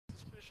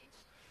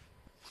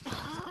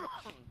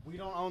We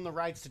don't own the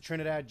rights to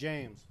Trinidad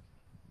James.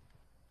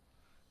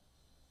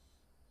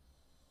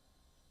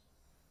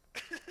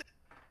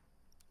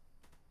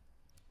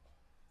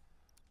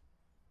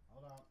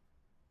 Hold on.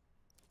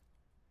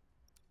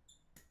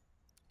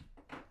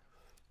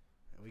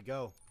 There we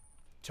go.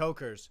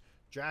 Tokers,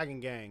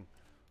 Dragon Gang,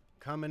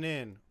 coming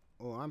in.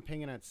 Oh, I'm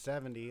pinging at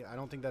 70. I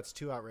don't think that's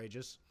too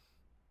outrageous.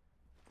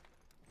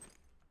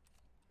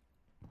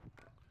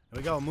 There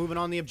we go. Moving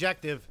on the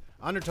objective.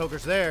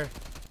 Undertokers there.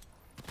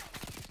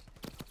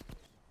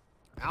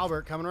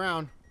 Albert coming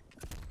around.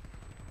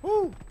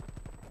 Woo!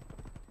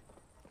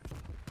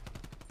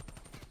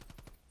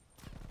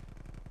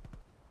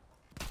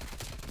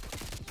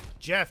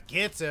 Jeff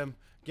gets him.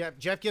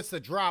 Jeff gets the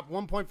drop.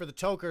 1 point for the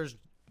Tokers.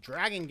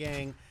 Dragon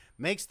Gang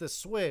makes the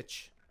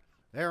switch.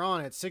 They're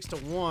on it.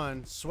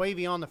 6-1.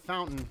 Swavey on the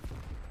fountain.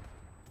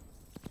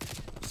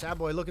 Sad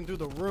Boy looking through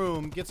the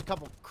room. Gets a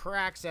couple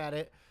cracks at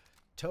it.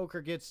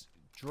 Toker gets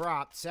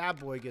dropped. Sad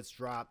Boy gets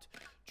dropped.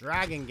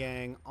 Dragon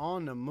Gang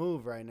on the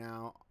move right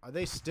now. Are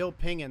they still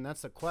pinging?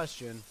 That's the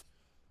question.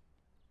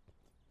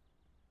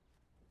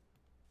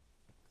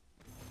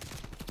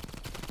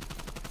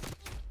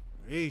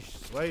 Eesh,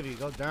 Swavey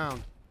goes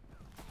down.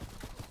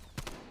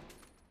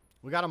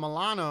 We got a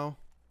Milano.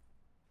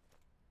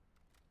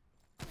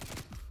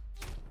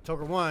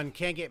 Toker 1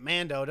 can't get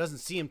Mando. Doesn't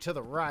see him to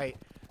the right.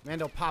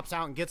 Mando pops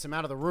out and gets him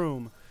out of the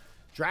room.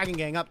 Dragon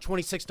Gang up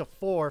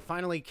 26-4.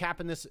 Finally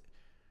capping this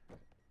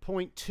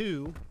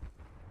 .2.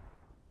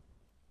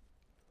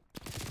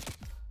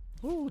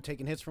 Ooh,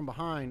 taking hits from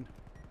behind.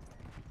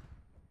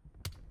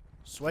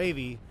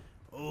 Swavey.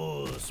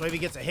 Ooh, Swavey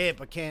gets a hit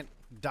but can't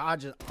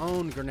dodge his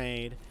own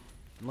grenade.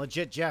 And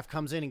Legit Jeff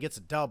comes in and gets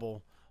a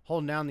double.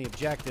 Holding down the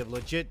objective.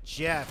 Legit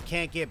Jeff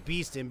can't get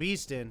Beastin.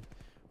 Beastin.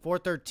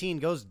 413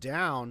 goes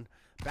down.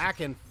 Back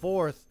and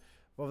forth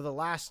over the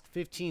last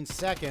 15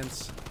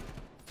 seconds.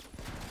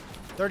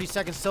 30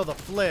 seconds till the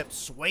flip.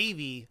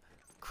 Swavey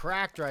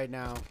cracked right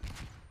now.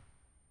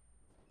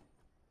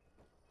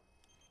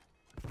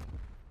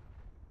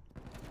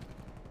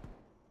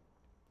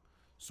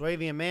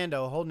 Swavey and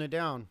Mando holding it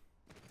down.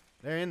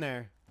 They're in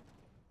there.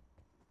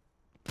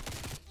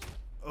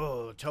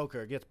 Oh,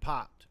 Toker gets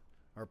popped.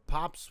 Or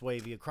pops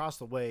Swavey across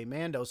the way.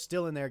 Mando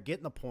still in there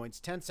getting the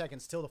points. 10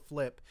 seconds till the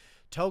flip.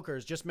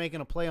 Toker's just making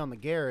a play on the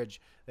garage.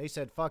 They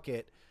said, fuck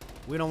it.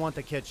 We don't want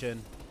the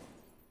kitchen.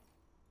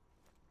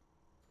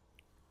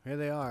 Here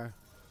they are.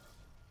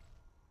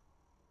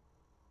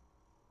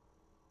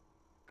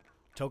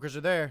 Tokers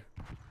are there.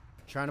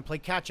 Trying to play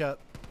catch up.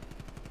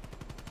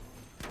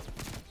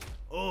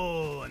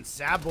 Oh, and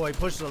Sad Boy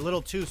pushes a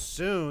little too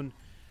soon.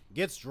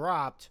 Gets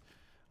dropped.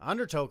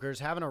 Undertokers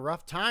having a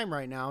rough time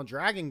right now.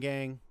 Dragon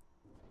Gang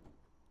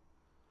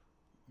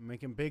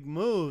making big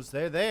moves.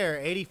 They're there.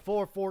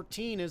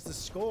 84-14 is the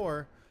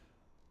score.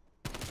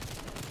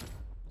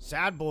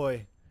 Sad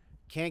Boy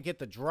can't get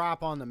the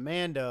drop on the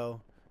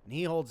Mando, and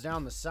he holds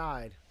down the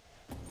side.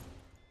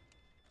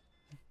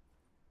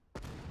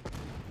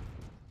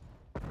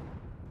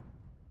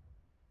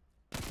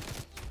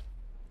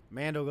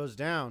 Mando goes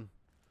down.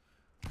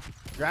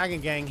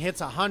 Dragon Gang hits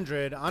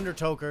 100.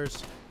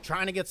 Undertokers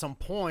trying to get some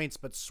points,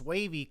 but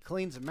Swavey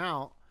cleans him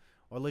out.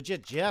 Or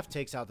Legit Jeff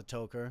takes out the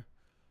Toker.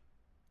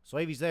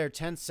 Swavey's there.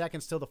 10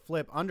 seconds till the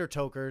flip.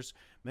 Undertokers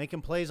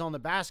making plays on the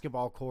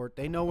basketball court.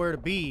 They know where to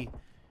be.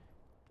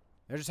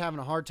 They're just having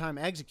a hard time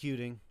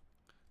executing.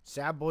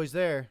 Sad Boy's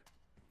there.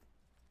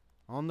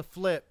 On the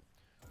flip.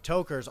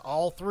 Tokers,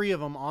 all three of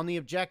them on the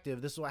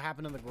objective. This is what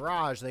happened in the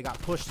garage. They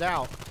got pushed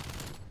out.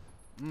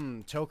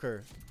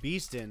 Toker,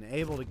 Beastin,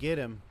 able to get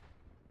him.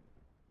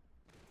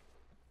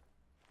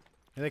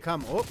 Here they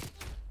come. Oh,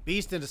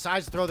 Beastin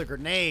decides to throw the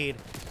grenade.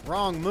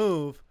 Wrong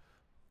move.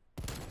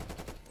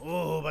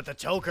 Oh, but the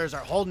Tokers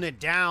are holding it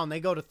down.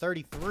 They go to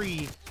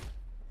 33.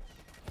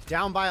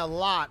 Down by a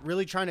lot.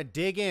 Really trying to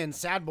dig in.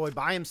 Sad Boy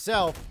by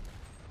himself.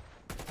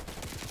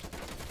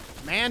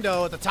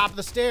 Mando at the top of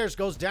the stairs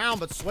goes down,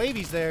 but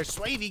Swavey's there.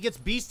 Swavey gets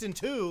Beastin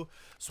too.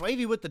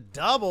 Swavey with the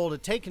double to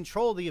take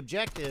control of the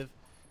objective.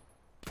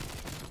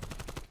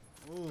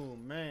 Oh,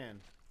 man.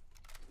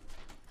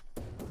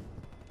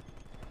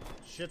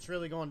 Shit's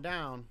really going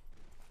down.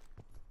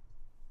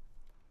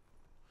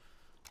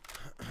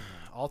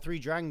 All three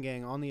Dragon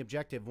Gang on the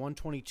objective.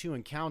 122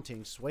 and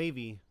counting.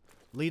 Swavey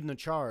leading the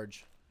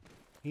charge.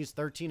 He's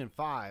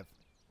 13-5.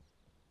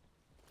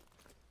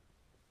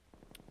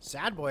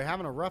 Sad Boy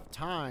having a rough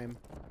time.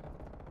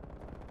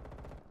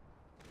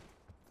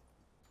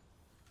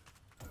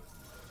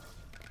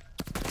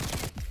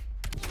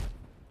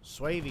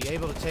 Swavey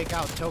able to take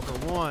out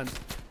Toker 1.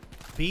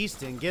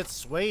 Beastin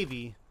gets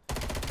Swavey.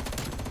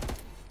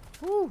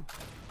 Woo.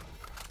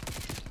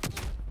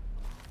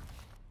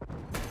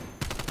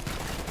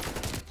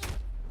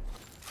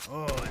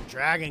 Oh, and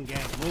Dragon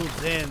Gang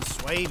moves in.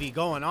 Swavey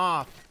going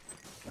off.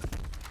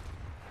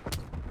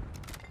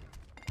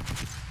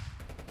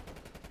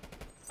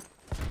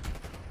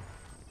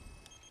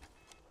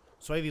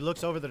 Swavey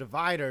looks over the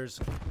dividers,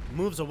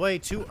 moves away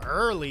too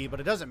early, but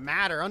it doesn't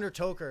matter.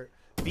 Undertoker,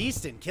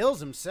 Beastin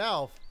kills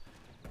himself.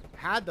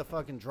 Had the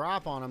fucking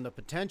drop on him, the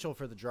potential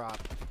for the drop.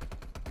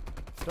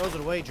 Throws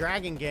it away,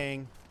 Dragon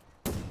Gang.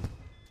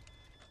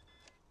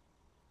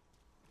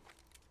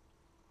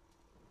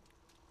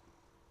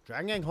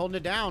 Dragon Gang holding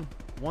it down.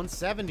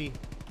 170.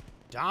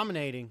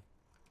 Dominating.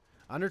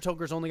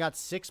 Undertokers only got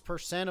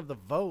 6% of the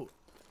vote.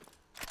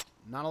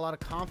 Not a lot of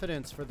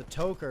confidence for the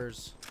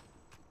Tokers.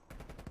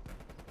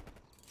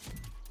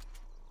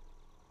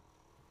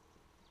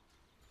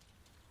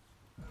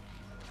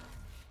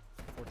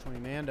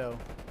 Mando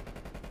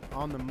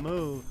on the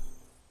move.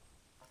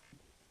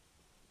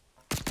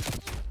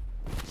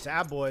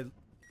 Sad Boy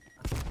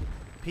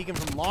peeking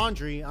from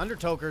laundry.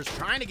 Undertokers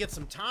trying to get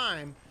some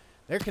time.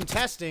 They're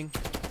contesting.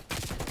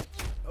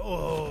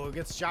 Oh,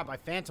 gets shot by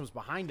phantoms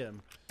behind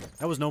him.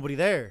 That was nobody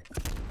there.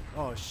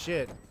 Oh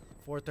shit.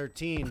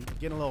 413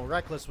 getting a little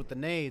reckless with the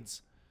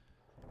nades.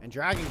 And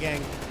Dragon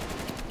Gang's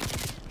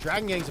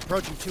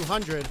approaching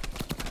 200.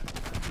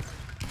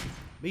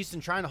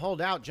 Beeston trying to hold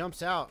out,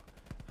 jumps out.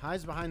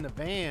 Hides behind the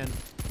van,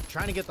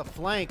 trying to get the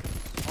flank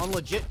on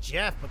legit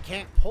Jeff, but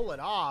can't pull it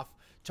off.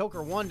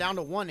 Toker 1 down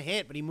to 1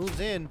 hit, but he moves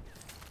in.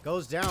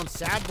 Goes down.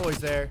 Sad Boy's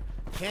there.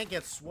 Can't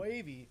get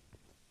Swavey.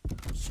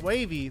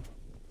 Swavey,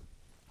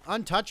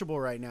 untouchable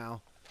right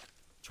now.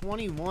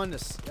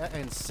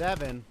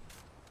 21-7.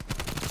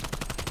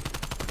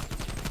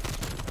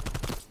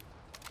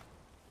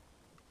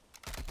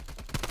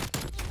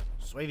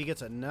 Swavey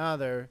gets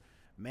another.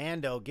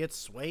 Mando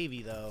gets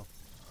Swavey, though.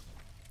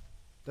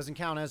 Doesn't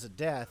count as a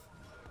death.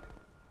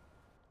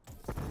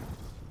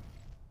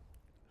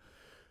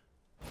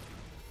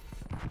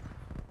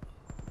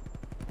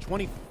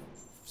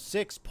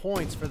 $26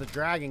 points for the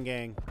Dragon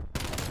Gang.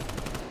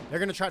 They're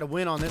going to try to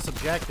win on this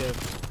objective.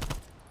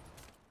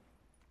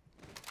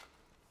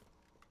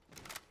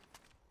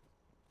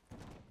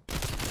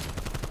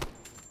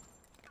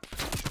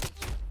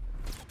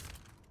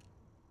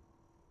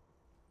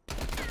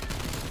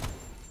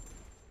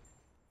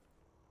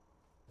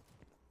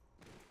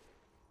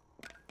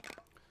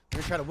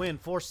 Try to win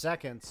 4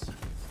 seconds.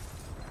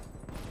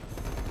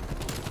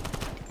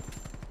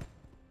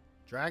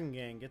 Dragon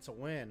Gang gets a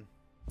win.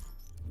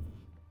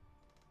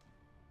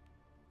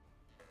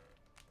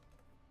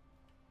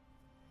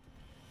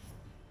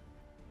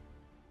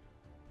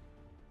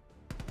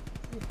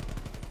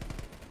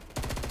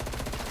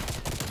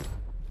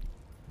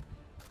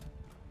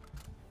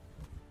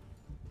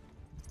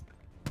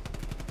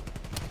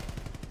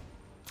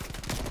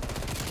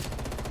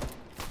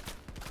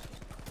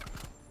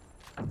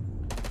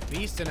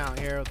 Beasting out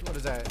here. What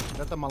is that? Is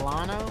that the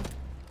Milano?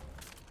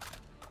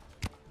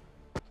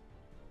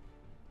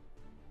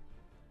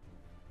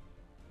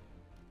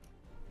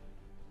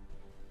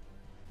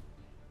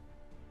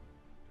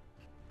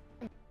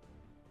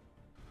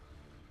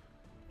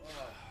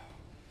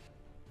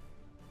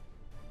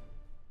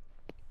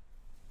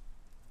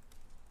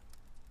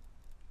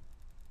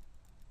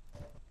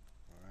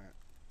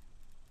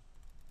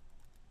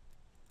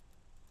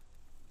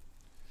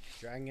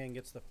 Dragon Gang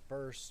gets the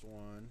first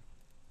one.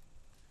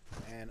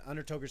 And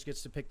Undertokers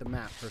gets to pick the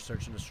map for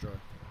search and destroy.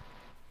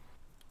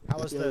 How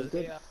was the...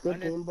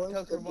 Good game, boys.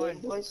 Good game,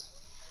 boys.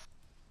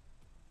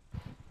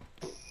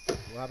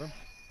 What happened?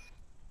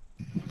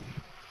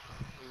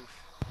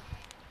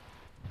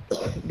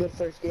 Good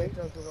first game.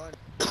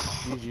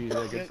 GG,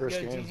 yeah, good first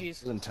game. It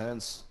was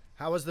intense.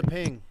 How was the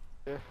ping?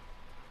 Yeah.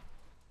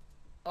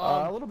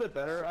 A little bit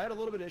better. I had a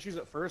little bit of issues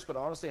at first, but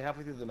honestly,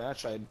 halfway through the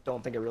match, I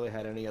don't think I really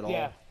had any at all.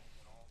 Yeah.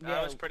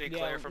 That was pretty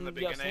clear from the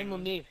beginning same with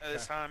me. at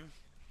this time.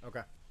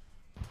 Okay.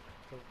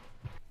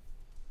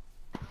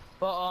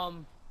 But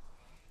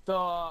so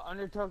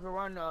Undertoker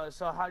 1.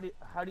 So how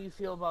do you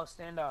feel about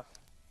standoff?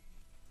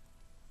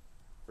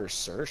 For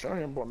search, I don't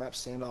remember what map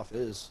standoff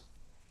is.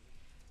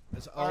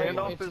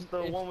 Standoff is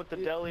the one with the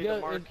deli, the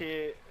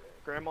market,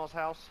 grandma's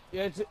house.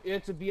 Yeah,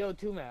 it's a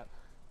BO2 map.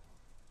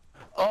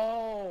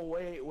 Oh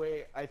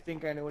wait, I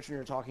think I know which one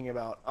you're talking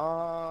about.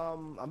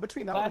 I'm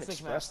between that one and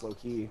Express, low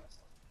key.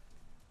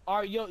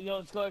 Alright, yo,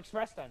 let's go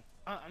Express then.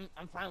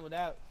 I'm fine with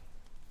that.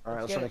 All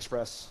right, let's run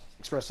Express.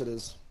 Express it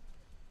is.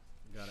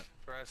 Got it.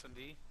 For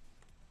S&D.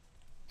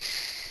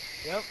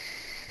 Yep.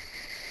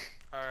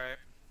 Alright.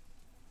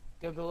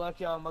 Good luck,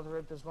 y'all. I'm about to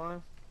rip this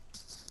one.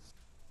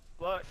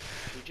 Luck.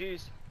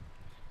 GG's.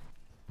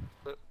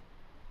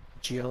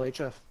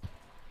 GLHF.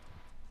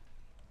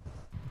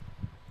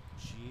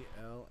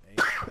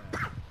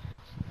 GLHF.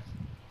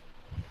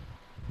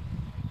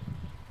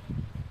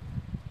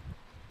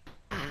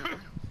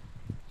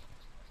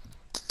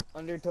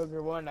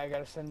 Undertoker 1, I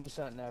gotta send you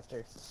something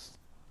after.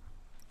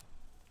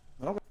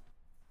 Okay.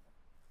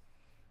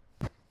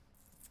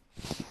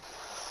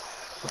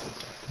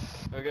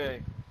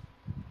 Okay.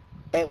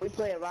 Hey, we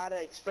play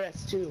Rada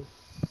Express too.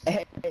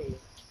 Hey. Here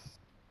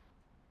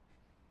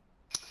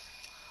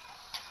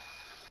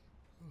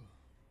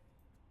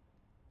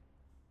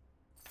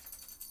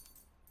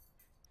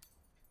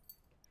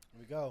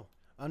we go.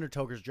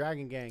 Undertokers,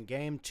 Dragon Gang,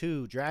 game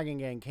 2. Dragon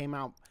Gang came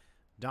out,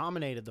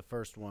 dominated the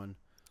first one.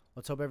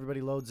 Let's hope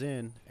everybody loads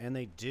in, and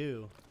they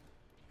do.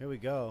 Here we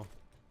go.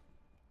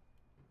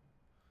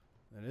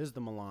 It is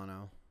the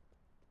Milano.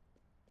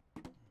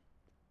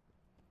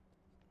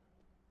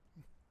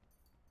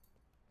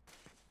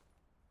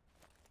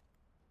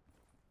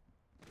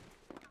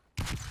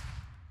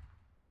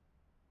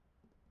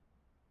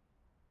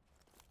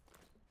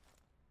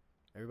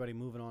 Everybody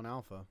moving on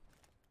Alpha.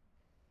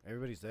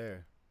 Everybody's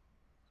there.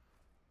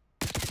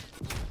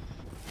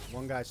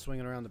 One guy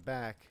swinging around the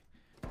back.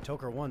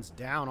 Toker 1's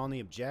down on the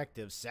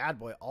objective. Sad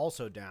Boy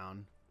also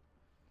down.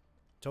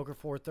 Toker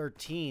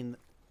 413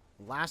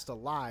 last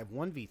alive.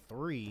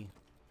 1v3.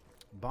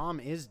 Bomb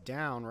is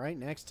down right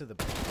next to the...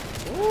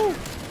 Ooh!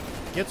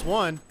 Gets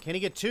one. Can he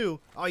get two?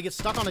 Oh, he gets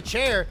stuck on a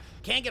chair.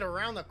 Can't get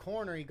around the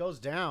corner. He goes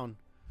down.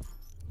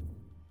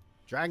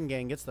 Dragon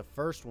Gang gets the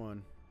first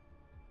one.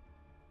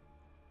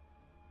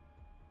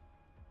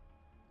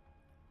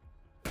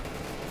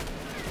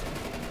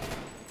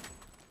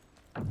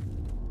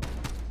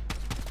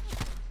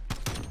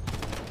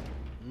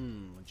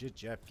 Legit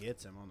Jeff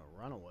gets him on the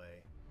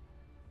runaway.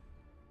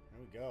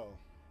 There we go.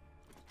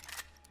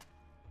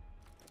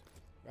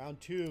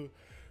 Round 2.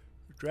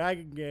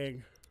 Dragon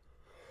Gang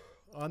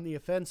on the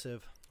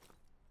offensive.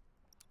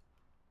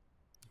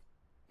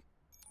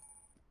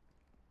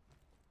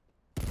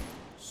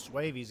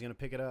 Swavy's gonna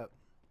pick it up.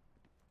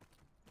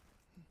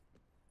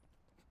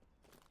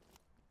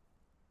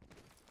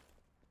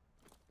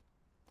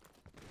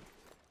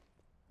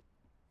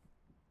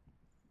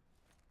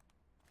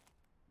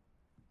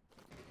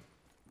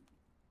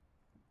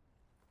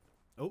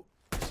 Oh,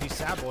 see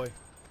Sad Boy.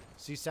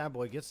 See Sad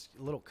Boy gets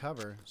a little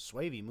cover.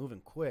 Swavy moving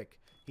quick.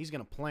 He's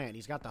gonna plant.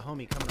 He's got the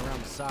homie coming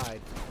around the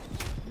side.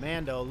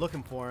 Mando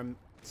looking for him.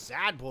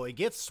 Sad Boy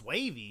gets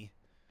Swavy.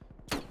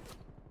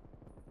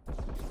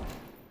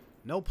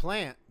 No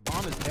plant.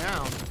 Bomb is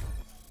down.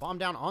 Bomb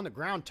down on the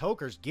ground.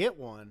 Tokers get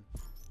one.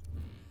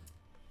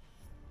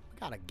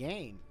 Got a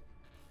game.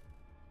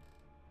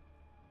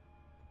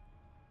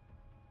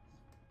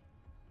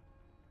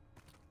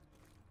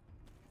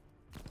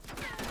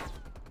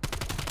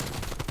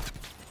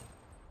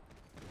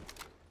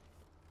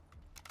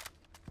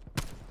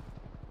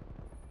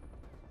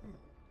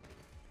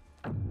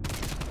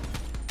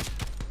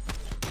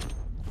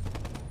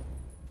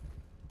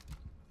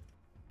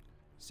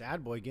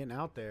 Sad Boy getting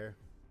out there.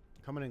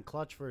 Coming in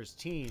clutch for his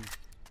team.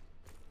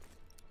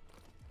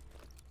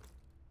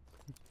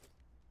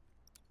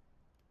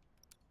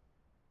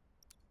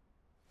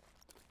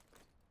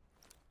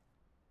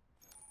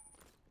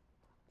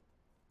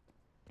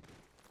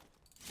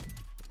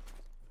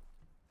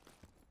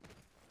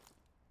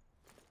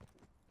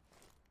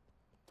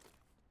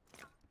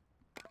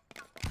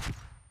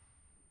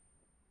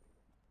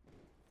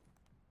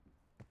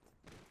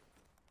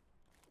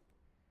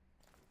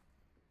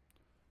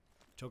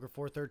 Toker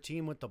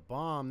 413 with the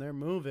bomb. They're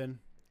moving.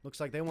 Looks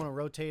like they want to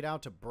rotate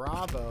out to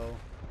Bravo.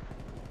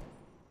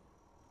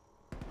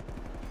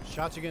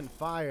 Shots are getting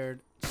fired.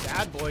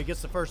 Sad Boy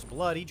gets the first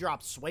blood. He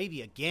drops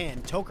Swavy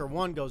again. Toker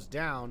 1 goes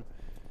down.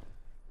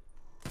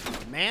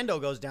 Mando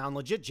goes down.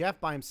 Legit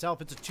Jeff by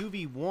himself. It's a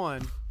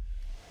 2v1.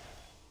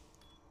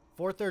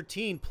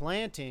 413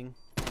 planting.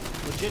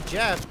 Legit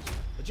Jeff.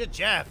 Legit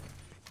Jeff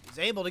is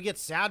able to get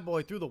Sad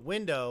Boy through the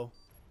window.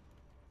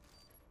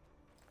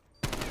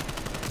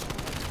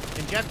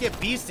 Can Jeff get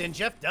beast in?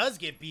 Jeff does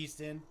get beast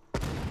in.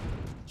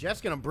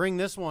 Jeff's going to bring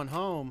this one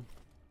home.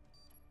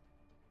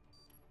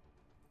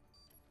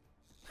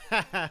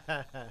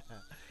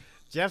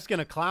 Jeff's going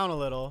to clown a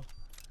little.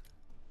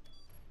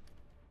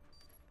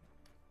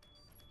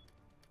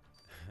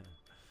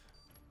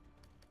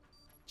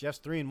 Jeff's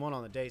 3-1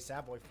 on the day.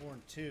 Sad Boy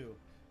 4-2.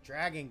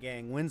 Dragon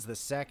Gang wins the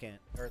second.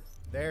 Or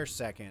their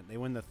second. They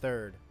win the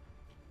third.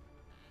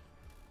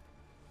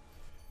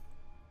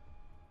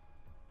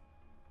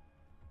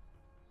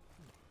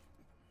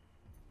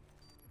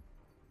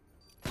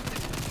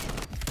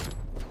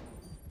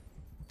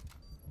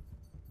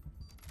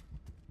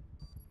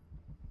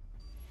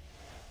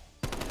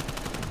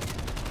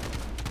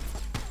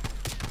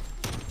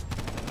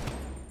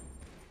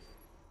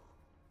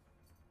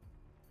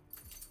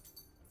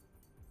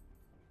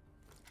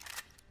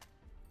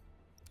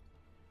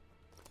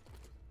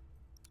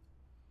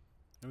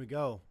 Here we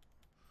go.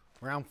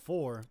 Round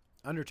 4.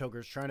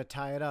 Undertokers trying to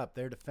tie it up.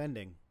 They're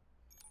defending.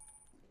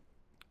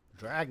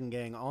 Dragon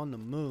Gang on the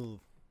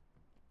move.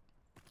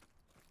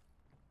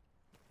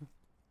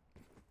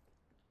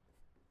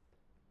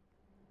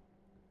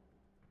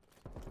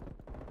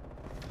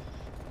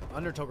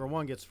 Undertoker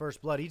 1 gets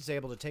first blood. He's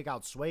able to take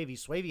out Swavy.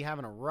 Swavy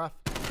having a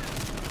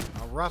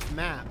rough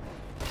map.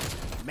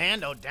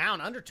 Mando down.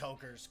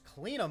 Undertokers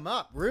clean him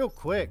up real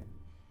quick.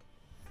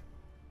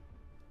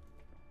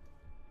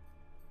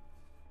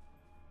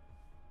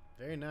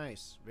 Very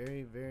nice.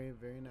 Very, very,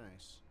 very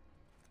nice.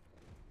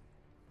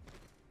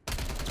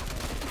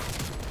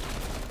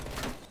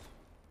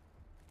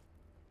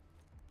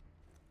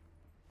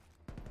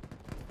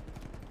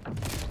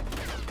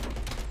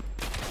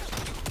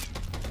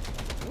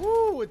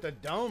 Woo, with the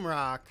dome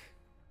rock.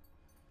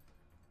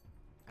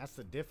 That's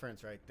the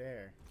difference right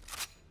there.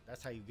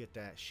 That's how you get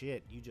that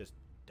shit. You just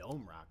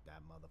dome rock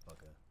that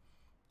motherfucker.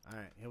 All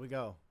right, here we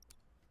go.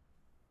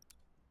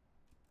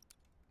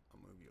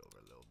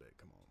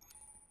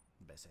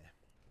 Bessie.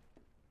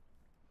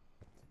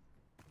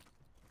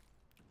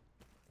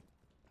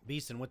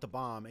 Beeston with the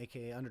bomb,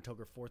 aka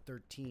Undertoker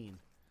 413.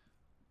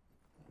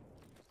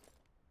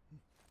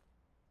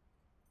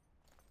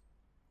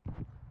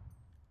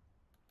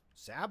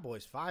 Sad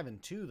Boy's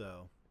 5-2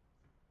 though.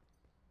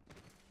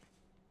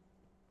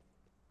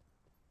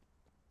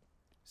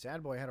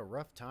 Sad Boy had a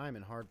rough time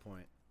in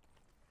Hardpoint.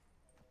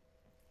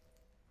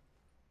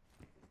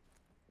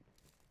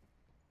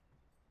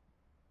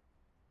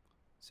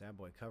 Sad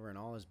Boy covering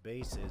all his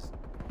bases.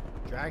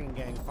 Dragon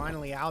Gang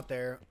finally out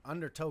there.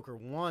 Undertoker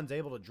 1's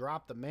able to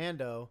drop the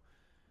Mando.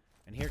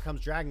 And here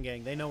comes Dragon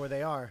Gang. They know where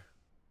they are.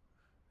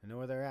 They know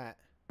where they're at.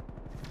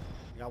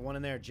 Got one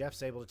in there.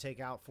 Jeff's able to take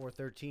out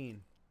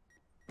 413.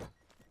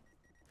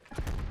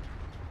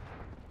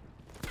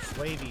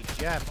 Swavey,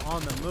 Jeff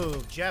on the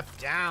move. Jeff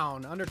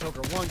down.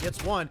 Undertoker 1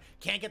 gets one.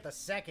 Can't get the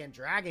second.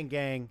 Dragon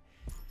Gang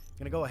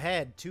gonna go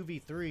ahead.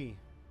 2v3.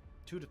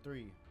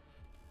 2-3.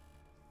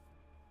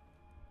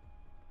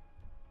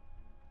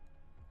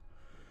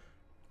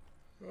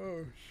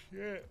 Oh,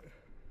 shit.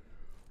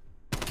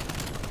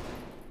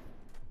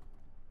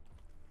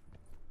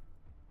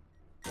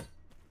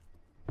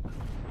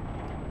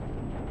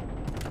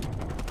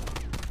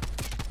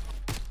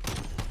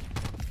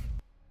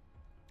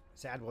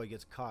 Sad Boy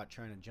gets caught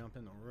trying to jump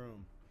in the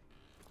room.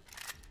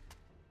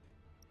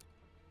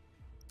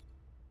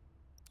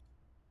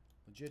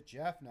 Legit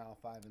Jeff now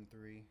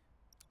 5-3.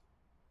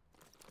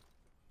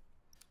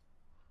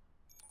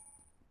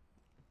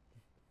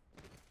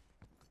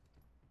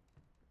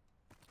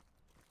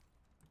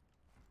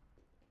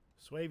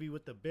 Swavey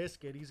with the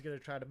biscuit. He's going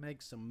to try to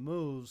make some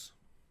moves.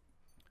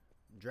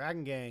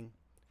 Dragon Gang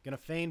going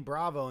to feign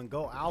Bravo and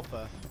go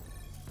Alpha.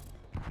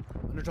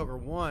 Undertoker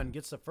 1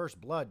 gets the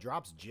first blood.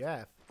 Drops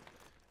Jeff.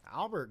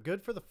 Albert,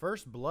 good for the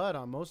first blood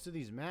on most of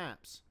these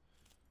maps.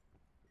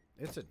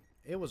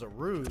 It was a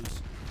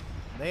ruse.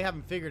 They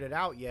haven't figured it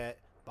out yet.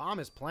 Bomb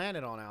is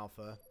planted on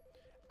Alpha.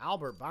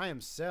 Albert by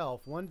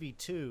himself.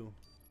 1v2.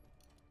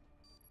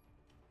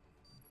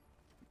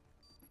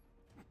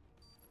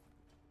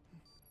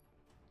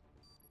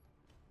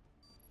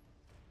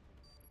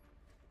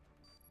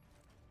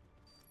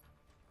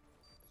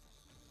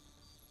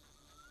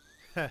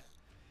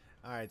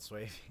 Alright,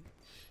 Swavey.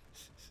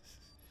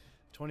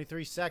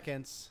 23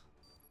 seconds.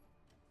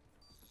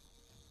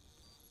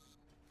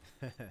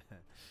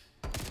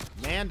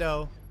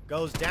 Mando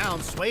goes down.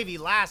 Swavey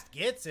last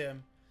gets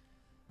him.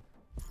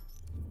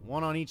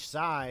 One on each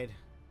side.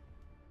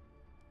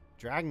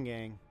 Dragon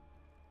Gang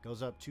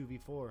goes up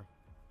 2v4.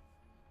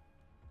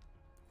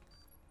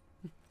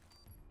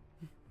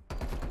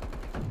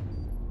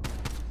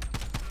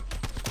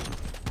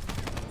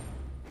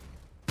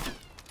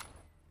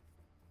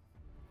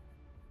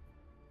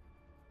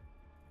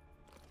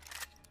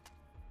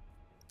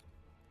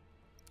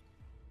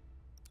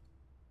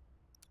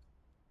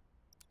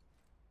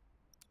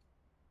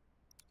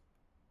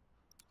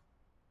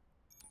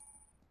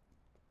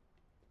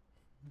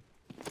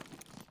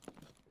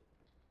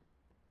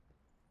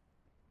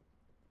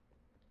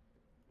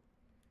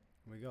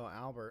 We go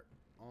Albert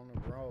on the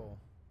roll,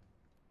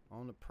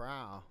 on the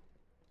prowl.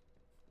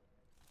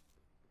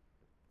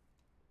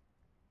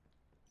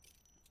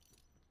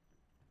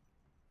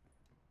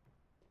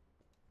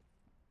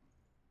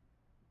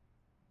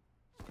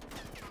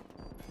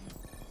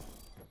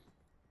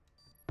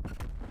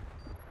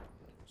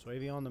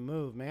 Swavey on the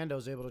move.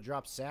 Mando's able to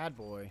drop Sad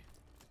Boy.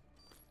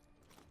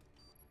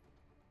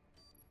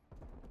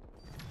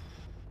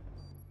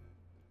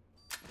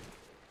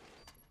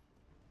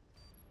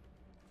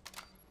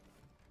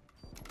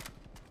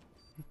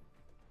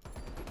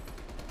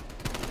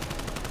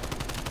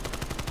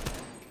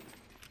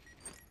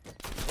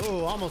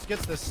 Ooh, almost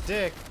gets the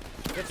stick.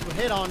 Gets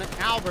hit on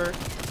Albert.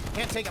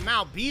 Can't take him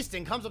out.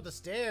 Beaston comes up the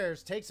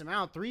stairs. Takes him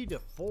out.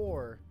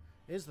 3-4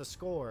 is the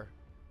score.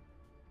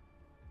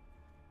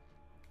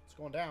 It's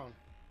going down.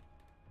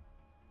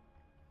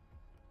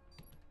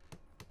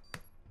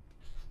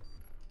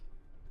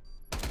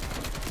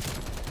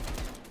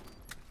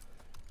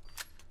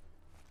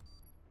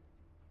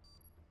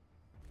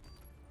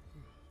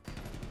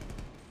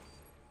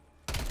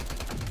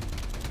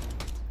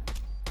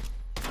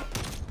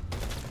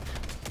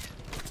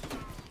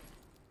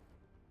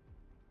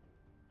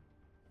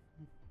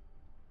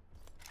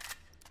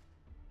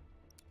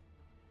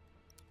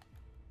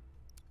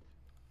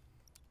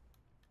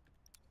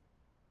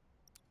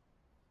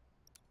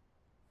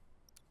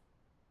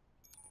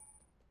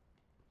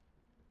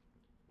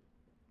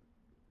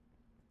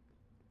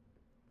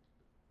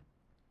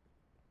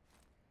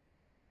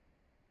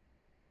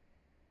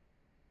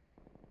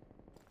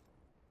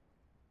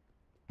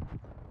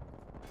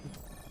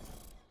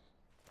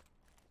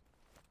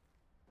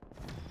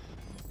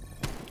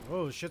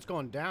 Oh, shit's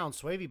going down.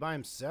 Swavey by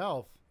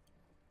himself.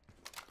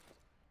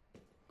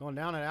 Going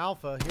down at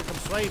Alpha. Here comes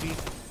Swavey.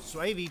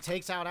 Swavey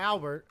takes out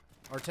Albert.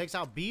 Or takes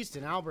out Beast,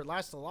 and Albert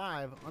lasts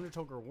alive.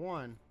 Undertoker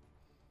 1.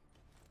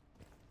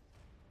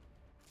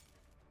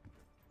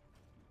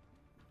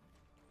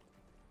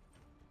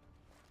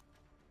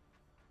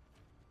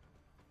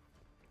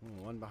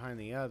 Ooh, one behind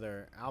the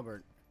other.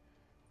 Albert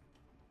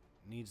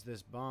needs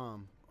this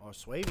bomb. Oh,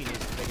 Swavey needs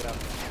to pick it up.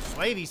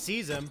 Swavey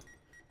sees him.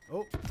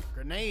 Oh,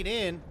 grenade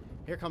in.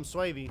 Here comes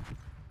Swavey.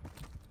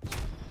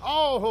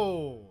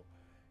 Oh,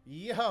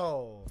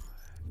 yo.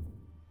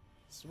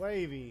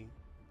 Swavey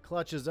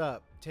clutches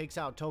up. Takes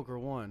out Toker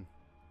 1.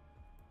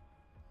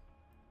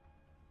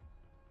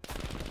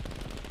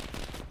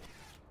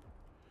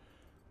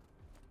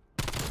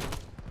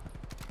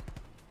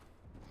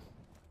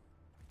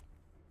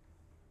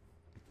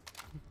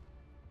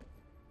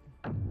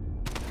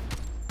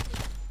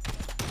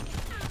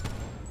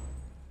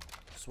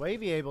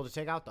 Swavey able to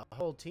take out the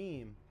whole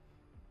team.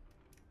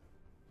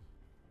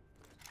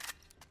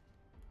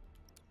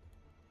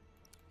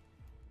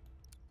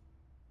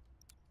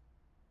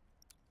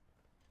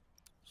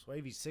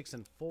 Swavey 6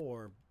 and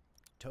 4.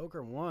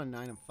 Toker 1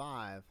 9 and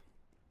 5.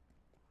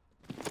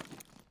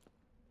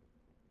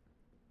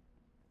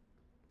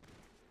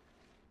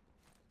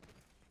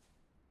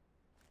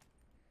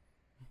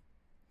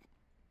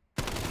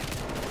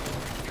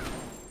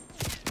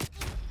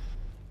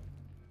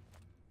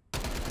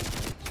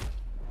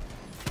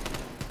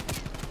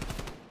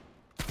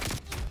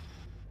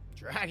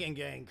 Dragon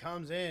Gang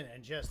comes in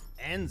and just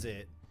ends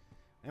it.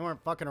 They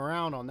weren't fucking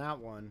around on that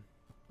one.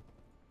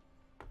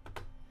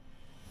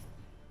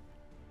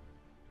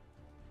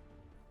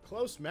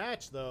 Close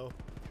match, though.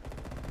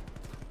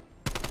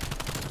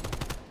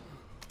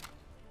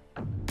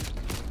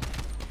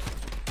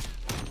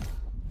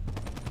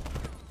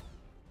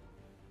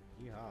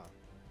 Yeehaw.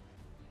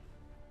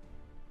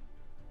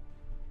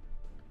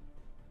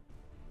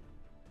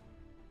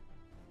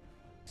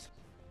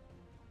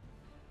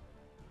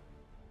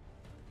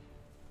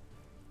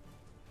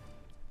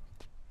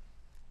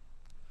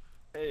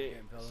 Hey,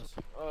 Damn, fellas.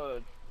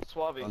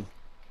 Suave.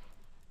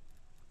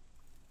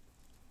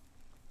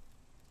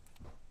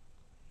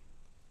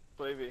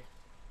 Baby.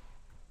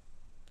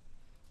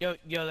 Yo,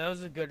 that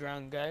was a good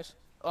round, guys.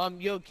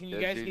 Yo, can you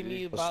guys give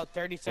me about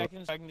 30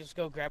 seconds so I can just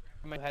go grab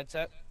my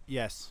headset?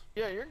 Yes.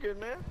 Yeah, you're good,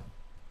 man.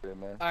 Good,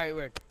 man. Alright,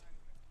 we're...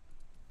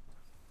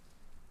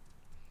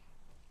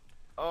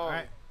 All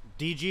right.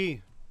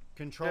 DG.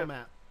 Control Yeah.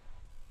 map.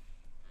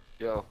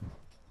 Yo.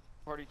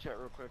 Party chat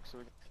real quick so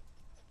we can...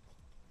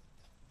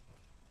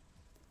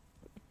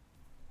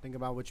 Think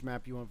about which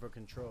map you want for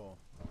control.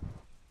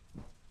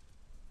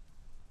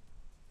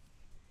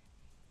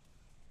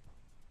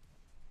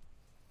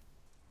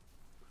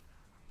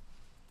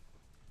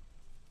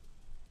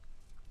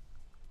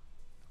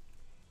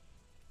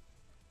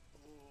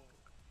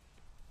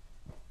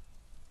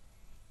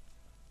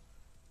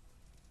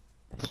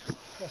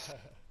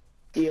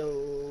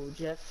 Yo,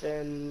 Jeff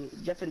and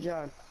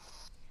John.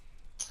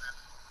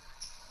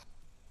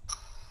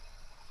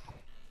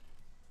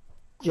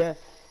 Jeff.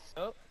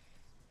 Oh.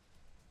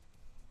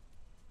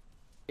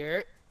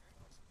 Here.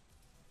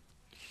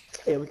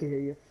 Yeah, we can hear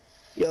you.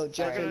 Yo,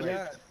 Jeff and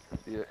John.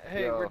 Yeah.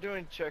 Hey, we're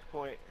doing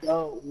checkpoint.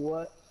 Yo,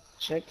 what?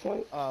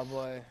 Checkpoint? Oh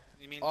boy.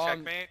 You mean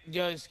checkmate?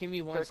 Yo, just give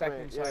me one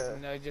second Checkmate, so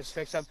I can just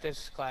fix up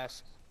this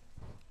class.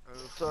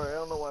 Sorry, I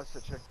don't know why I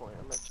said checkpoint.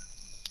 I meant...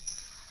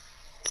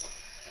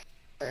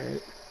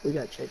 Alright, we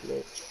got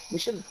checkmate. We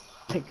should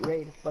pick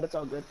raid, but it's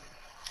all good.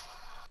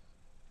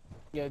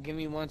 Yo, give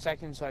me 1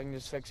 second so I can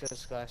just fix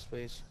this class,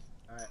 please.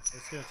 Alright,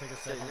 it's gonna take a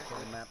second for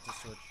the map to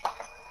switch.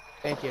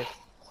 Thank you.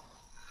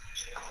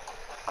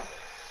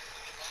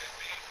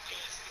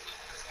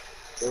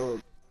 Yo,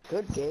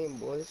 good game,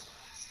 boys.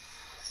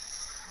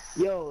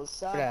 Yo,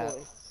 sad boy.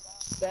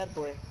 Sad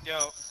boy.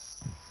 Yo.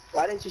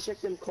 Why didn't you check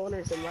them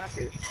corners and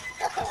lockers?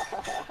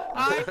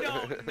 I don't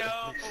know,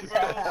 bro.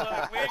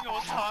 Look, we ain't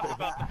gonna talk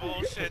about the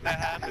bullshit that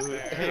happened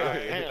there.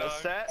 Hey,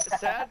 Alright,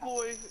 sad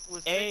boy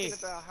was thinking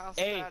about how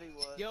sad he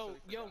was. Yo,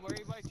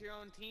 worry about your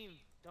own team.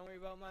 Don't worry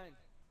about mine.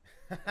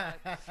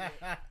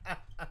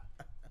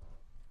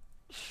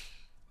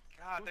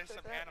 God, there's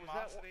some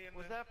animosity in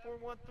Was this. that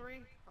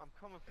 413? I'm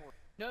coming for it.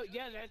 No,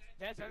 yeah,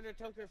 that's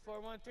Undertoker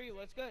 413.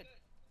 What's good?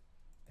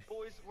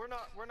 Boys, we're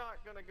not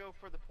gonna go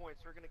for the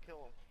points. We're gonna kill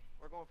them.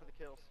 We're going for the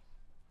kills.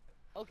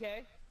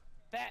 Okay.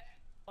 Bet.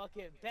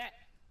 Okay, bet.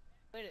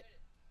 Wait it.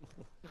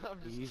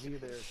 I'm just Easy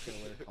there,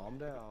 killer. Calm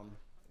down.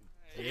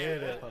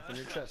 Get it. Puffing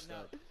your chest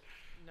up.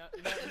 No,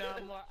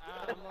 I'm more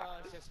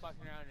just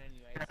fucking around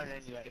anyway.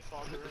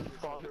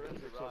 Father in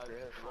the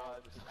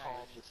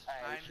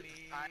I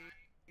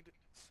need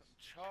some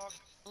chalk.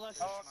 Unless,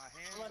 My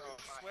hands are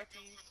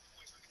sweaty.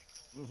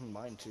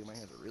 Mine too. My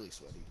hands are really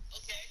sweaty.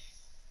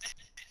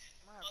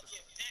 I have to-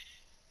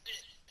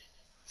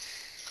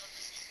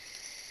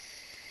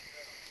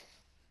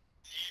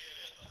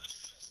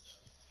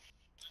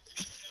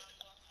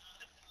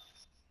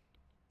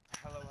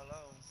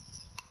 Hello.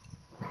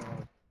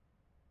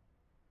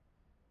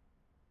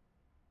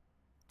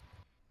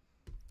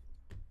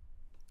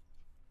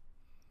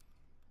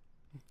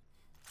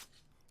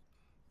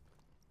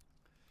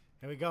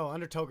 Here we go.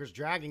 Undertokers,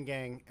 Dragon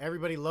Gang.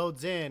 Everybody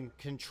loads in.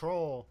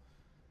 Control.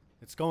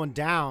 It's going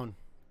down.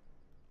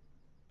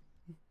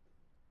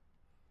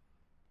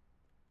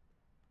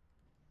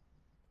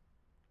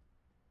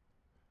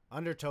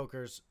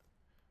 Undertokers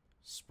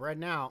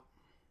spreading out.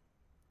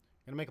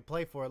 Gonna make a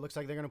play for it. Looks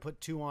like they're gonna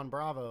put 2 on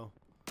Bravo.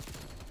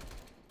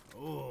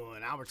 Ooh,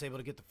 and Albert's able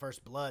to get the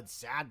first blood.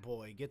 Sad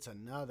Boy gets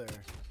another.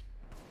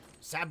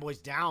 Sad Boy's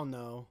down,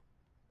 though.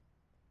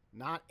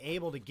 Not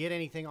able to get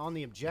anything on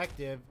the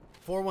objective.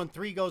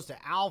 413 goes to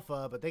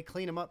Alpha, but they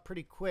clean him up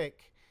pretty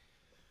quick.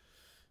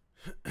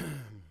 The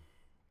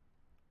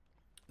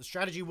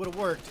strategy would have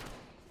worked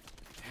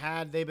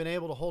had they been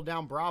able to hold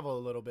down Bravo a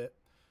little bit.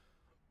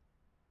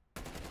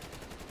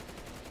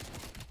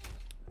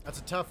 That's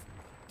a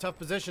tough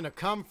position to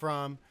come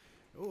from.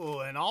 Ooh,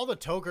 and all the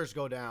tokers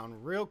go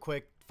down real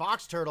quick.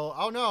 Fox Turtle.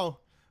 Oh, no.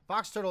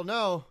 Fox Turtle,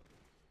 no.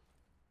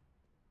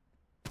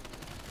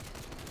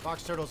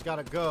 Fox Turtle's got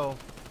to go.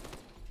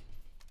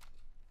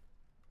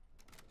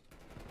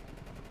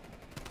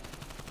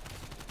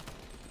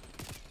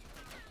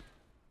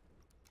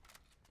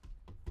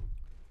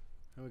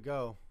 Here we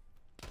go.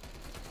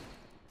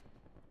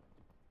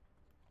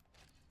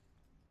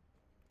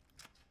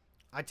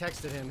 I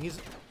texted him.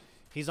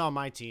 He's on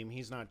my team.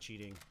 He's not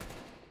cheating.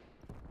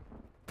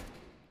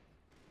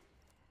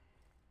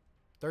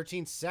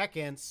 13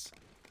 seconds.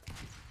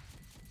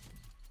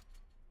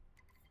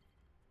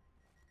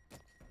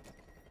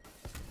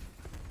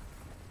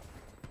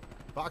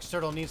 Fox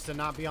Turtle needs to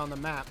not be on the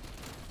map.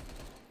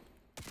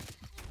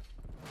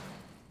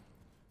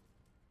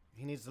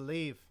 He needs to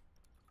leave.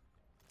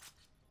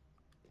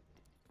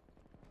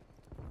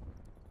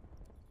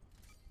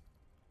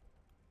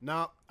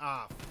 No.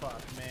 Ah,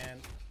 fuck, man.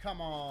 Come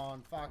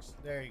on, Fox.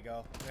 There you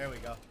go. There we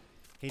go.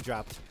 He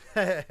dropped.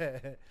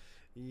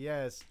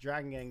 Yes,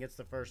 Dragon Gang gets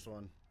the first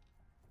one.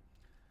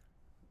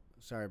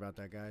 Sorry about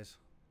that, guys.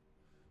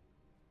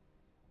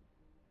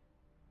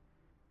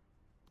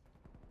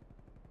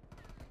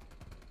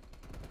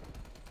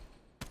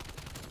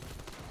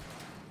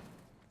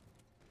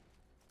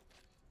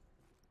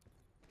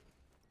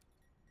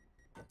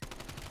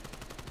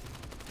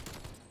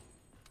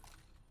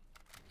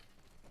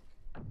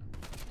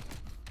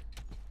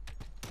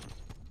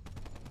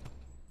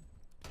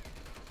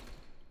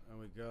 There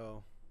we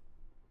go.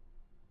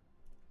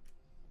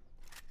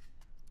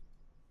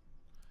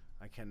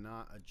 I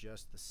cannot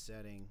adjust the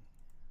setting.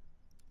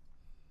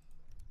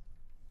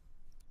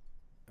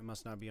 It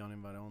must not be on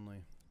invite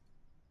only.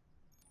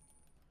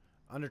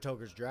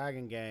 Undertokers,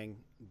 Dragon Gang,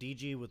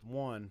 DG with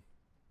 1.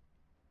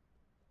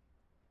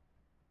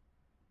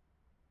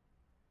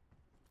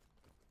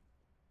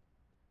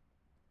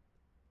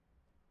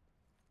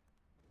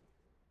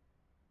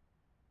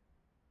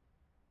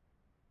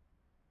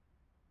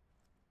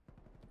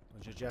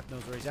 Jeff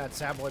knows where he's at.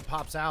 Sad Boy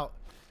pops out.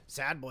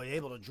 Sad Boy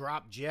able to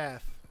drop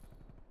Jeff.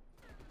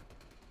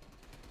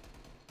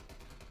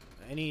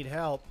 I need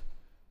help.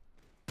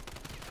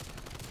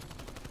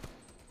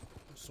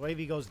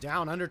 Swavey goes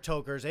down.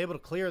 Undertokers able to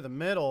clear the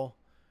middle.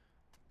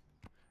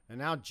 And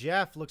now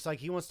Jeff looks like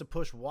he wants to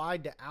push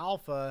wide to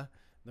Alpha.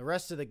 The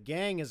rest of the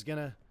gang is going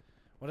to...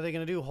 What are they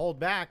going to do? Hold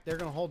back. They're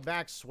going to hold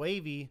back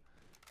Swavey.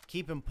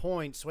 Keep him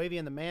point. Swavey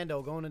and the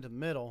Mando going into the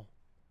middle.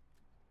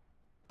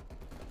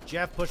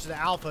 Jeff pushes the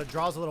Alpha.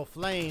 Draws a little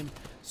flame.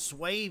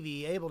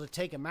 Swavey able to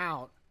take him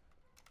out.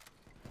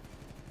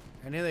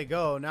 And here they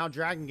go. Now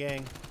Dragon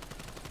Gang.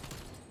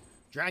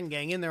 Dragon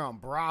Gang in there on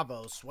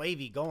Bravo.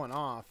 Swavey going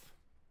off.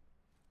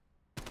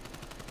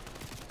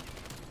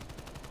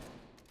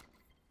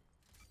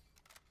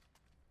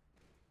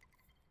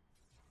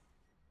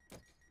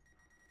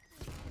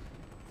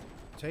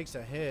 Takes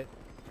a hit.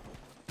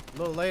 A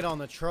little late on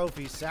the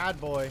trophy. Sad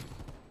Boy.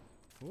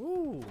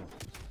 Ooh.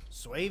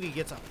 Swavey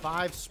gets a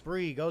 5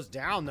 spree. Goes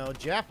down, though.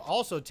 Jeff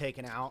also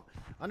taken out.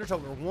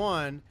 Undertoker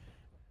 1.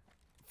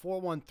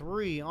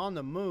 413 on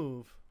the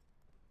move.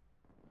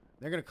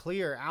 They're going to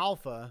clear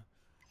Alpha.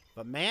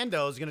 But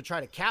Mando is going to try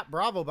to cap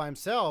Bravo by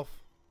himself.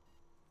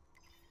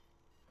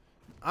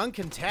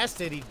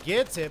 Uncontested. He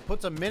gets it.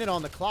 Puts a minute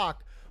on the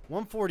clock.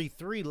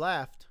 143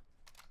 left.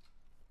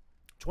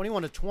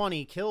 21 to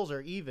 20. Kills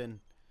are even.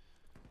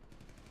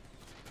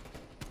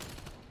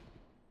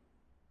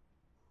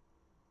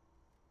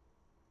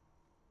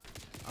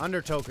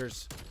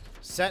 Undertokers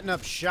setting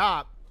up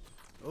shop.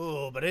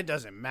 Ooh, but it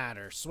doesn't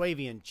matter.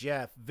 Swavey and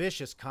Jeff.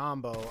 Vicious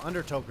combo.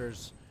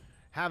 Undertokers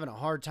having a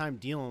hard time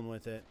dealing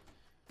with it.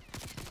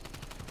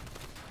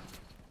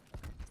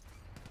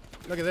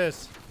 Look at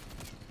this.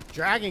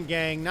 Dragon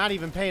Gang not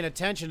even paying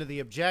attention to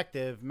the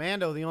objective.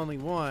 Mando the only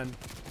one.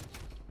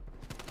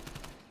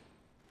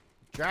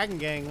 Dragon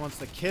Gang wants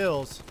the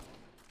kills.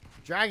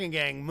 Dragon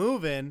Gang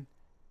moving.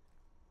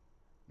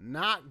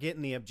 Not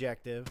getting the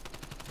objective.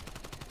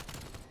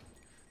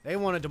 They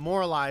want to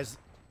demoralize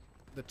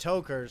the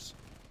Tokers.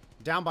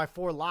 Down by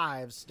 4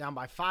 lives. Down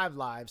by 5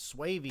 lives.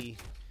 Swavey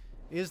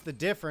is the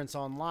difference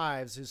on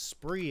lives. His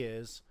spree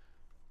is.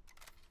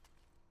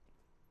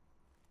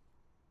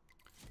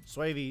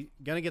 Swavey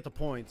gonna get the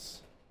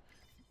points.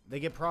 They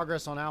get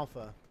progress on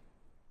Alpha.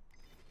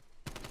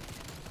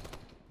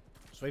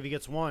 Swavey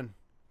gets 1.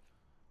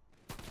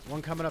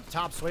 1 coming up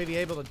top. Swavey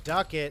able to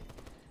duck it.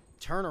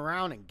 Turn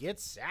around and get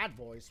Sad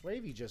Boy.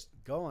 Swavey just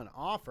going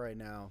off right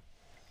now.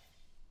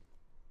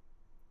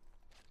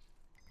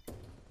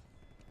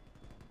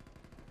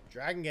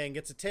 Dragon Gang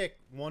gets a tick.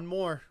 One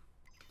more.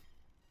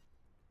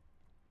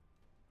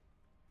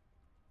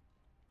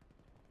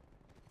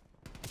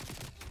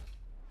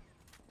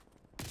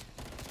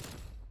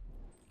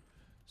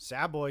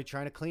 Sad Boy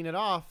trying to clean it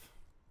off.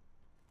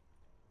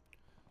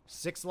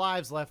 6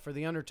 lives left for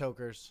the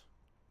Undertokers.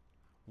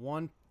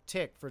 1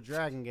 tick for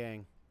Dragon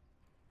Gang.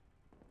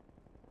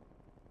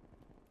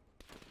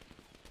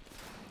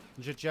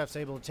 Legit Jeff's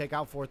able to take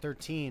out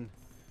 413.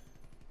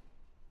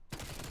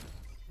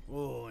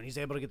 Ooh, and he's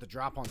able to get the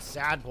drop on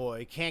Sad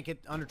Boy. Can't get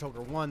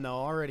Undertoker 1, though.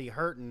 Already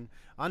hurting.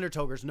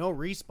 Undertokers, no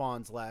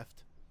respawns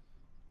left.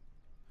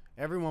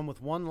 Everyone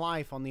with 1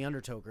 life on the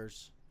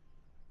Undertokers.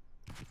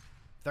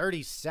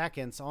 30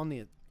 seconds on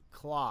the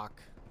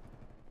clock.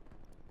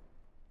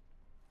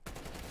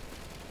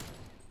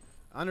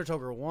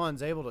 Undertoker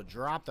 1's able to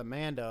drop the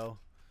Mando.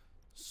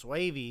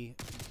 Swavey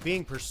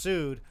being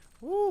pursued.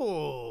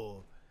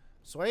 Ooh.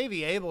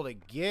 Swavey able to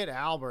get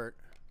Albert.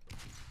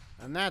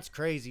 And that's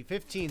crazy.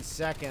 15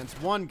 seconds.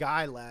 1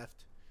 guy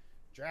left.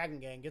 Dragon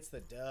Gang gets the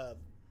dub.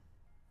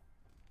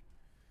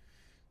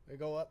 They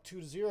go up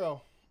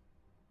 2-0.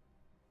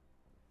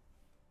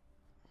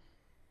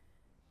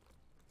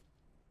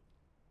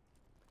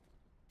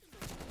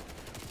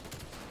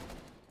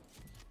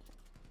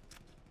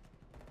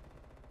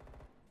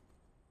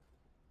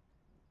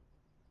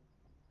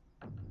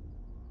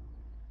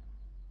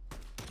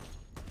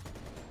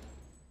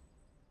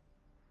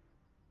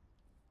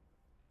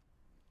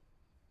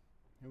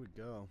 Here we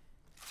go.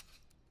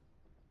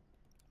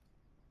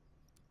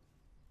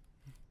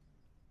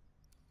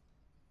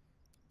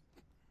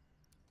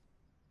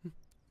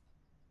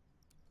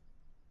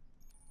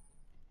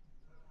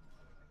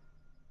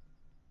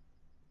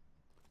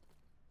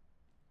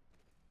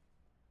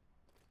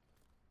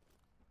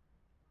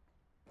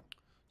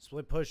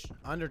 Split push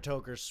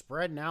Undertokers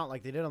spreading out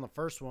like they did on the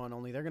first one,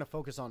 only they're going to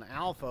focus on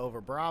Alpha over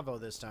Bravo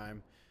this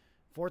time.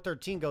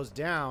 413 goes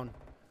down.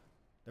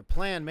 Their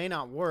plan may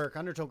not work.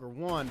 Undertoker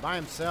 1 by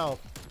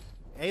himself,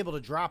 able to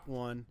drop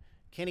 1.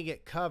 Can he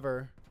get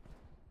cover?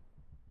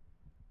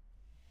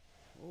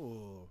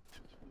 Ooh,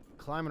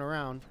 climbing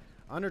around.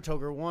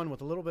 Undertoker 1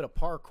 with a little bit of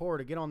parkour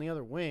to get on the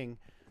other wing.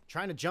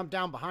 Trying to jump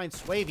down behind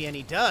Swavey, and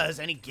he does,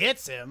 and he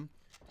gets him.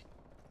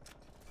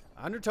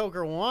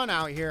 Undertoker 1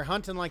 out here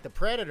hunting like the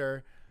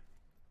Predator.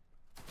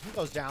 He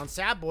goes down.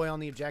 Sad Boy on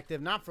the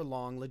objective, not for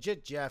long.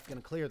 Legit Jeff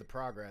gonna clear the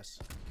progress.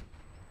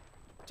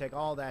 Take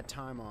all that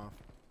time off.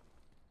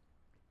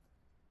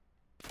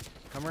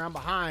 Come around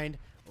behind.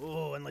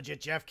 Ooh, and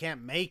Legit Jeff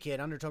can't make it.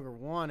 Undertoker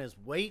 1 is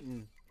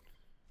waiting.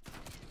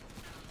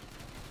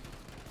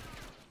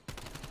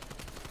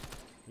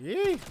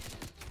 Yee.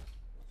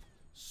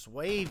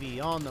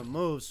 Swavey on the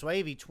move.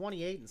 Swavey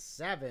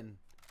 28-7.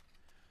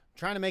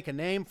 Trying to make a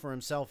name for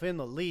himself in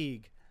the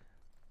league.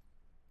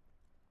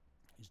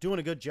 He's doing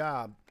a good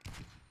job.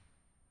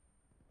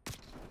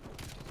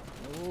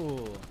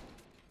 Ooh.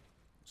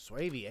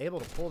 Swavey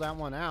able to pull that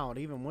one out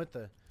even with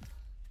the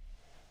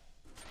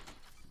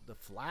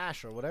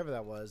flash or whatever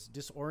that was.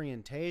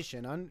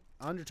 Disorientation.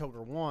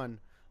 Undertoker 1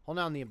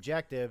 holding down the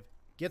objective.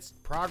 Gets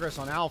progress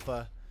on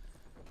Alpha.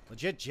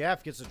 Legit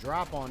Jeff gets a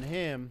drop on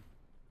him.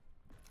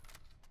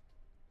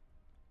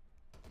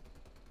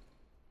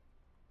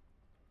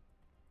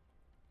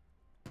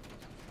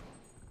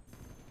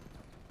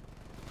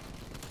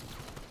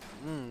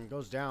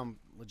 Goes down.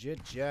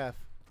 Legit Jeff.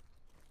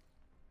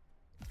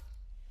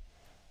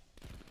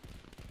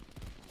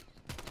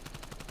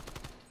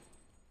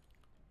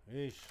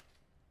 Eesh.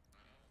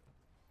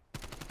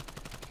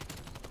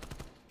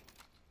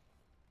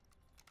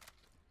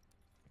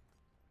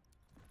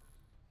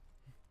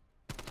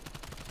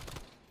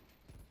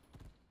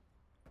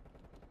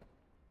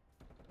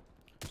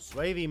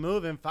 Swavey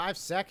moving. 5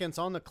 seconds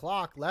on the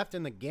clock left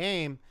in the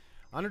game.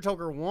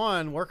 Undertoker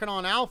 1 working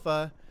on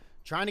Alpha.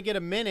 Trying to get a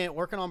minute.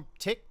 Working on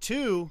tick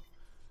 2.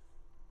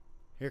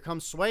 Here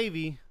comes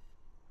Swavey.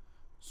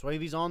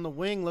 Swavey's on the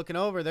wing looking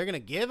over. They're going to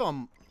give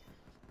him.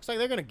 Looks like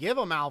they're going to give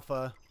him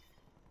Alpha.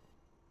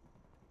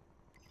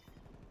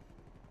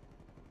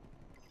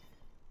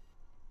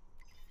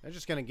 They're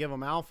just going to give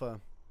him Alpha.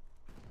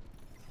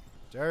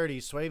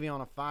 Dirty. Swavey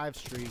on a 5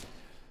 streak.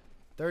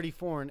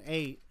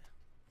 34-8.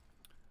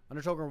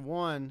 Undertoker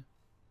 1,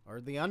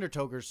 or the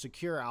Undertokers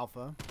secure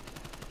Alpha.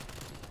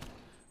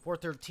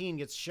 413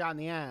 gets shot in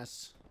the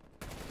ass.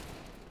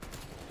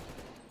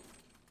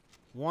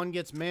 1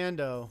 gets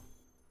Mando.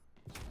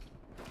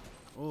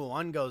 Ooh,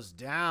 1 goes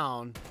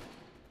down.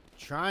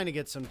 Trying to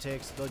get some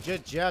ticks.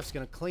 Legit Jeff's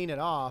going to clean it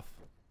off.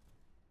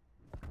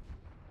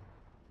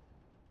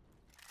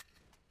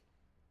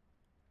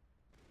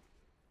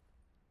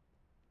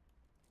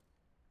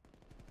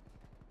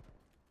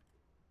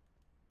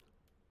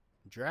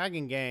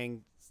 Dragon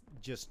Gang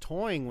just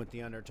toying with the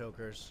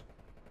Undertokers.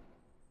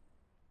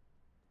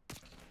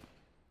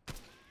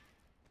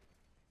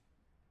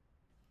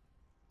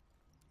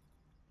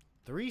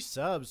 Three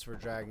subs for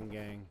Dragon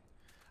Gang.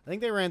 I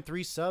think they ran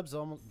 3 subs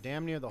almost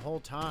damn near the whole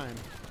time.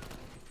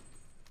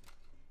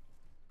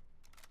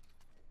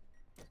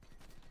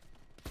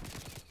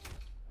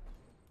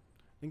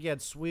 think he had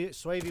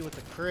Swavey with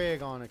the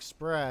Krew on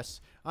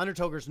Express.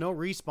 Undertokers, no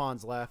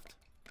respawns left.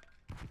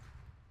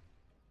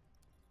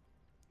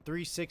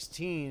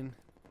 316.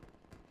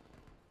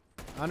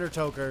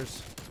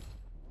 Undertokers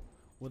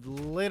would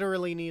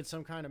literally need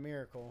some kind of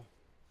miracle.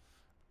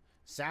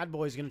 Sad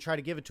Boy's going to try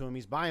to give it to him.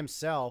 He's by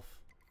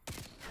himself.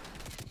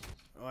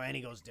 Oh, and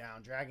he goes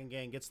down. Dragon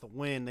Gang gets the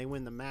win. They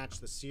win the match,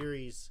 the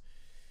series.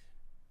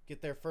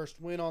 Get their first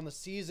win on the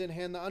season.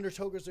 Hand the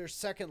Undertokers their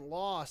second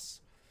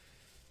loss.